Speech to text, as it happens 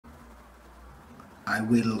I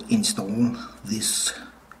will install this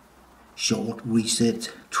short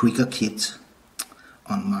reset trigger kit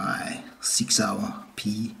on my Sig Sauer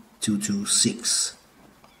P226.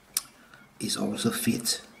 Is also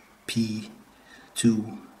fit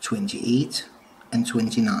P228 and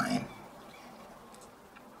 29.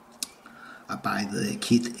 I buy the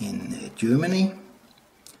kit in Germany,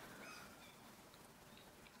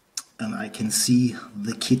 and I can see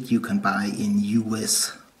the kit you can buy in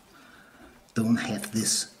US don't have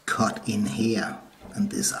this cut in here and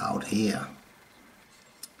this out here,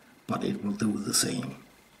 but it will do the same.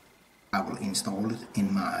 I will install it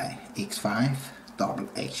in my X5 double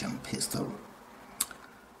action pistol.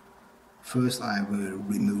 First I will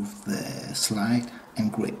remove the slide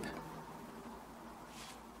and grip.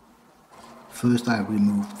 First I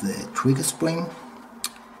remove the trigger spring.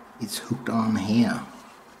 It's hooked on here.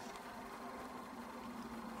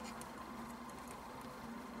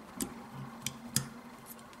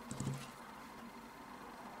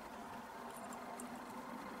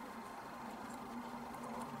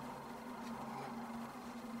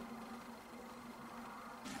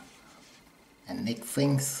 And next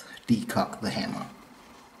things, decock the hammer.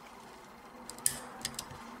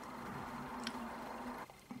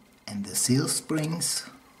 And the seal springs,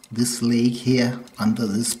 this leg here under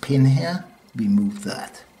this pin here, remove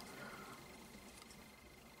that.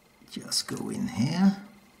 Just go in here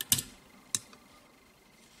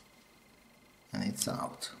and it's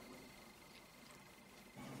out.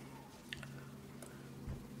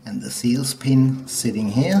 And the seals pin sitting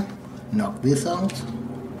here, knock this out.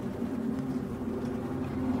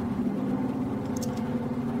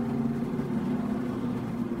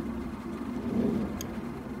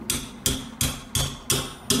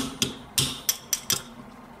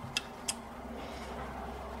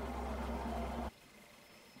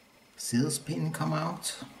 Seals pin come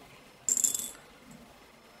out,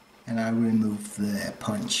 and I remove the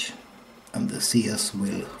punch and the seals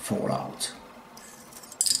will fall out.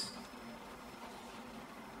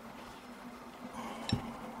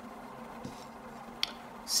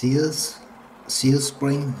 Seal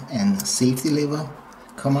spring and safety lever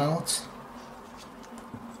come out.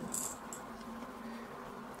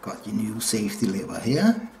 Got your new safety lever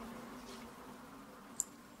here.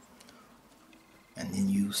 And the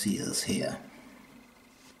new seals here.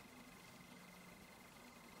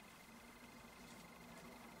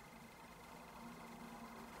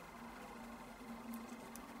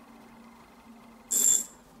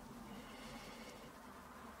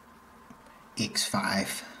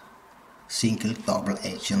 X5 single double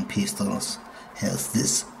action pistols has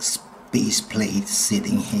this space plate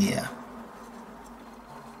sitting here.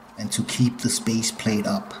 And to keep the space plate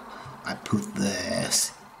up, I put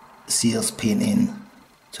the seals pin in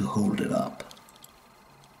to hold it up.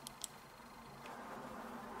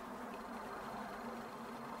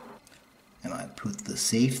 And I put the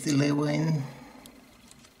safety lever in.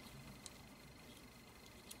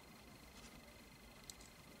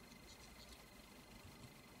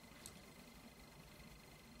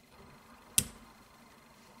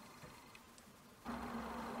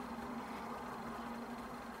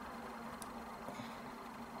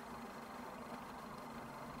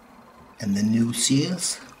 And the new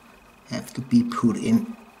seals have to be put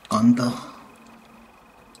in under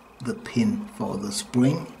the pin for the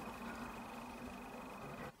spring.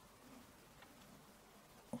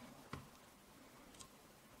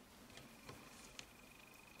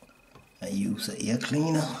 I use an air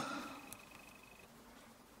cleaner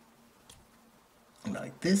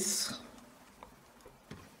like this.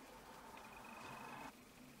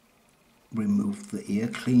 Remove the air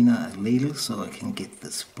cleaner a little so I can get the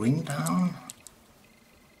spring down.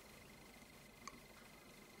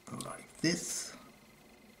 Like this.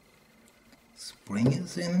 Spring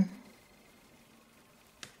is in.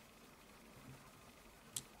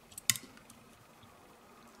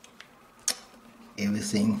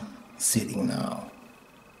 Everything sitting now.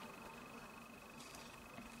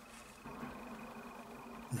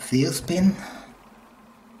 The seal pin.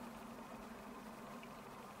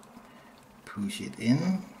 Push it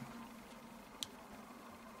in.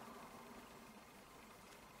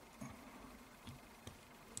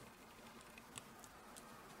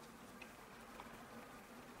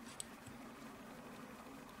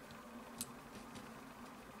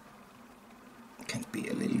 Can be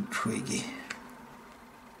a little tricky.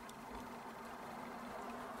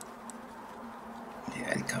 Here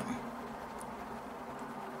I come.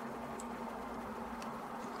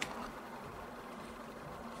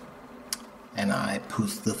 And I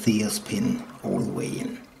push the seals pin all the way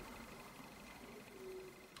in.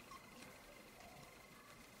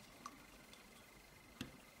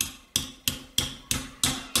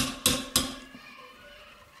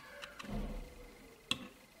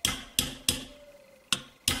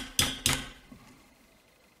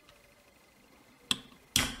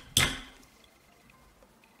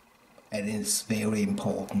 And it's very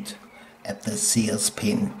important at the seals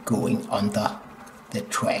pin going under the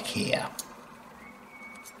track here.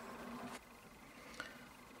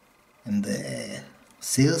 And the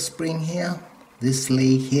seal spring here, this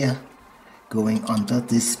leg here, going under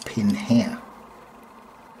this pin here.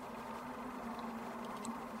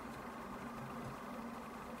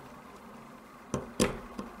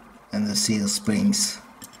 And the seal springs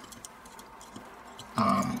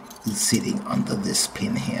arm is sitting under this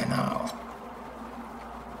pin here now.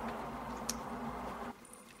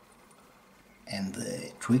 And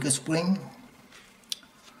the trigger spring,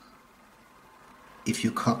 if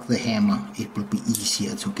you cock the hammer, it will be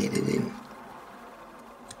easier to get it in.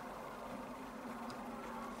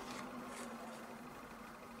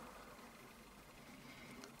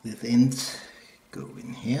 This end go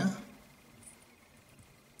in here.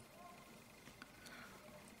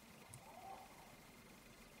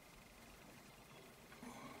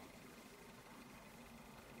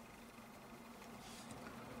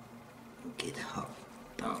 Get up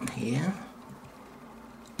down here,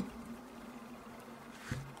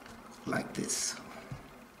 like this.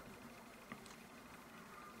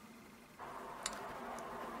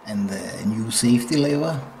 And the new safety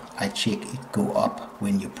lever, I check it go up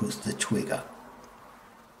when you push the trigger.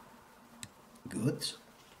 Good.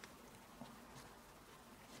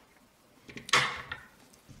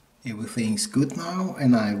 Everything's good now,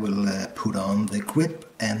 and I will put on the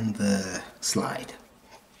grip and the slide.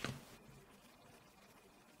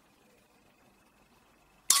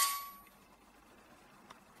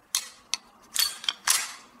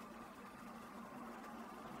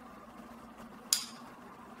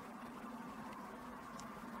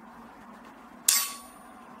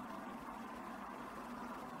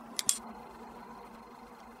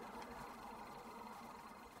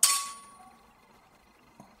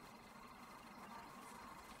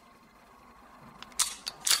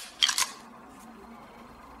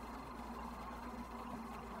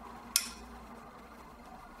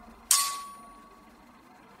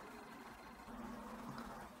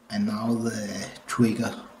 And now the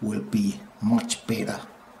trigger will be much better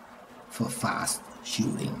for fast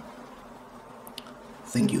shooting.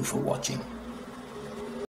 Thank you for watching.